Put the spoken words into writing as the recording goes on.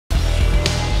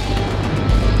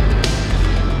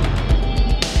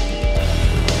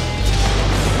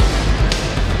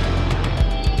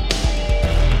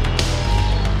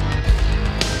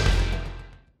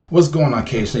What's going on,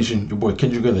 KS Nation? Your boy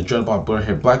Kendrick, the Dreadloc Blerd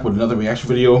here, back with another reaction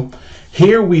video.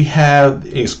 Here we have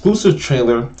the exclusive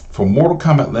trailer for Mortal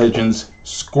Kombat Legends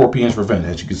Scorpion's Revenge.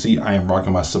 As you can see, I am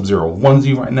rocking my Sub-Zero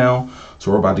onesie right now,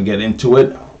 so we're about to get into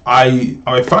it.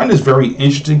 I find this very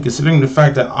interesting, considering the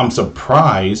fact that I'm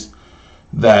surprised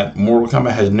that Mortal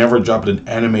Kombat has never dropped an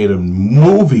animated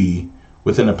movie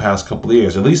within the past couple of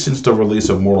years, at least since the release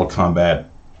of Mortal Kombat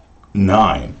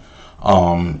 9.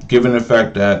 Given the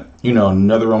fact that, you know,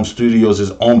 NetherRealm Studios is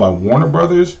owned by Warner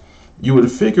Brothers, you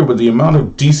would figure with the amount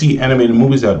of DC animated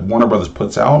movies that Warner Brothers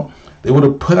puts out, they would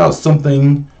have put out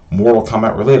something Mortal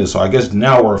Kombat related. So I guess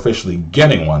now we're officially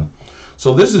getting one.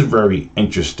 So this is very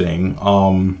interesting.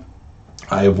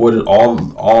 I avoided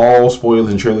all spoilers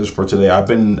and trailers for today. I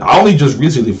only just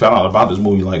recently found out about this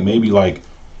movie,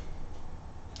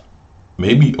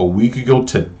 maybe a week ago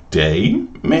today,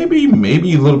 maybe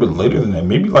a little bit later than that,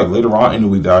 maybe like later on in the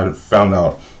week that I found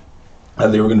out that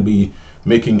they were going to be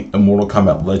making a Mortal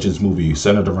Kombat Legends movie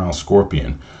centered around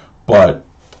Scorpion. But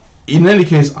in any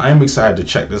case, I am excited to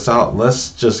check this out.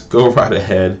 Let's just go right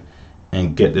ahead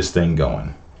and get this thing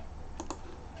going.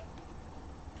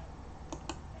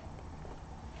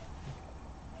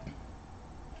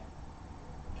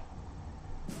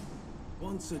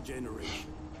 Once a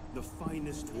generation, the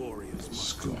finest warriors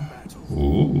must go battle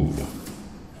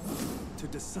to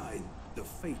decide the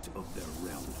fate of their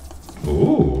realm.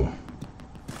 Ooh.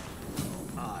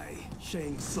 I,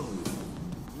 Shang Tsung,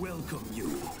 welcome you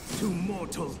to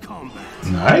Mortal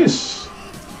Kombat. Nice.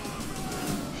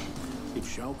 If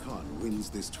Shao Kahn wins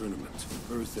this tournament,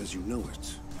 Earth as you know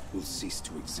it will cease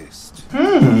to exist.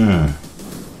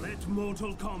 Let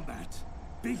Mortal Kombat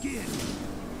begin.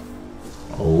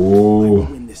 Oh.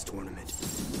 Win this tournament.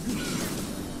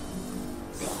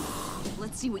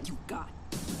 Let's see what you got.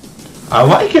 I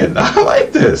like it. I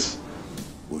like this.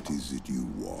 What is it you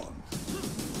want?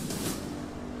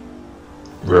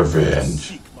 Revenge.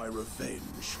 Seek my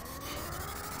revenge.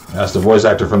 That's the voice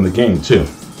actor from the game too.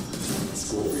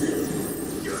 Scorpion,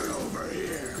 get over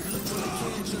here.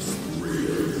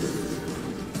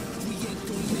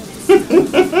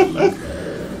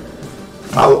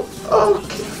 Oh,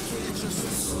 okay.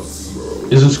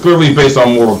 This is clearly based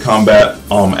on Mortal Kombat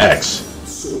X.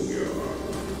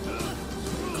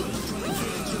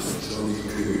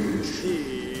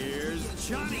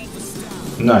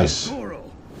 Nice.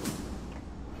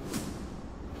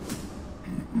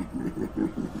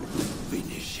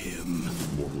 Finish him.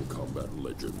 Mortal Kombat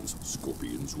Legends,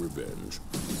 Scorpion's Revenge.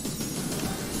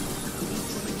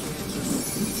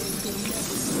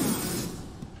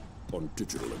 On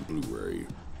digital and Blu-ray.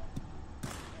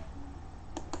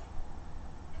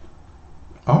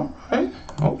 All right.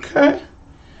 Okay.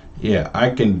 Yeah,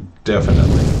 I can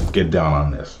definitely get down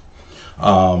on this.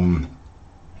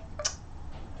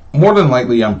 More than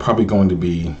likely, I'm probably going to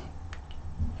be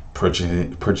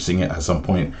purchasing it at some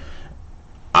point.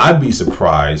 I'd be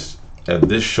surprised if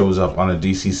this shows up on a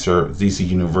DC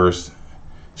Universe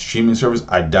streaming service.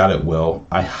 I doubt it will.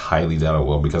 I highly doubt it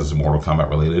will because it's Mortal Kombat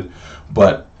related.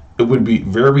 But it would be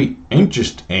very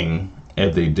interesting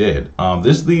if they did.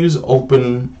 This leaves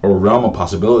open a realm of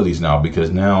possibilities now, because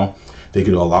now they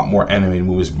could do a lot more animated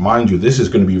movies. Mind you, this is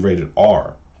going to be rated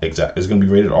R. It's going to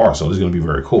be rated R, so this is going to be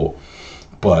very cool.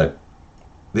 But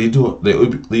they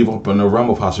leave open a realm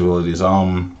of possibilities.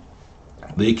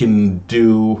 They can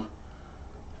do.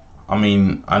 I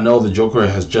mean, I know the Joker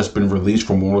has just been released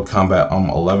from Mortal Kombat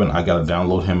 11. I gotta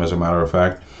download him, as a matter of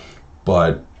fact.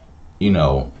 But you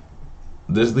know,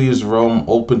 this leaves realm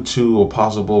open to a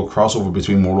possible crossover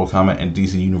between Mortal Kombat and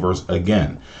DC Universe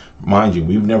again. Mind you,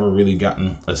 we've never really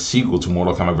gotten a sequel to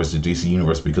Mortal Kombat vs. DC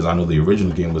Universe, because I know the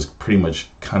original game was pretty much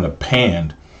kind of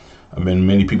panned. I mean,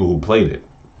 many people who played it.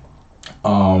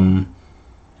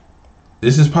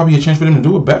 This is probably a chance for them to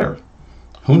do it better.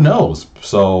 Who knows?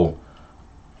 So,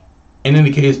 in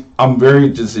any case, I'm very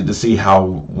interested to see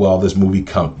how well this movie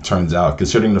turns out,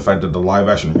 considering the fact that the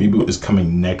live-action reboot is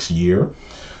coming next year.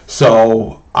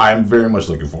 So, I'm very much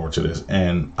looking forward to this,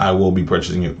 and I will be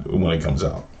purchasing it when it comes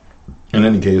out. In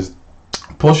any case,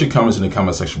 post your comments in the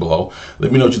comment section below.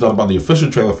 Let me know what you thought about the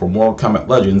official trailer for Mortal Kombat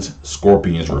Legends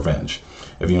Scorpion's Revenge.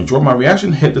 If you enjoyed my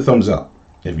reaction, hit the thumbs up.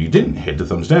 If you didn't, hit the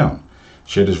thumbs down.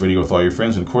 Share this video with all your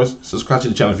friends, and of course, subscribe to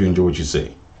the channel if you enjoy what you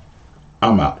see.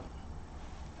 I'm out.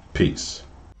 Peace.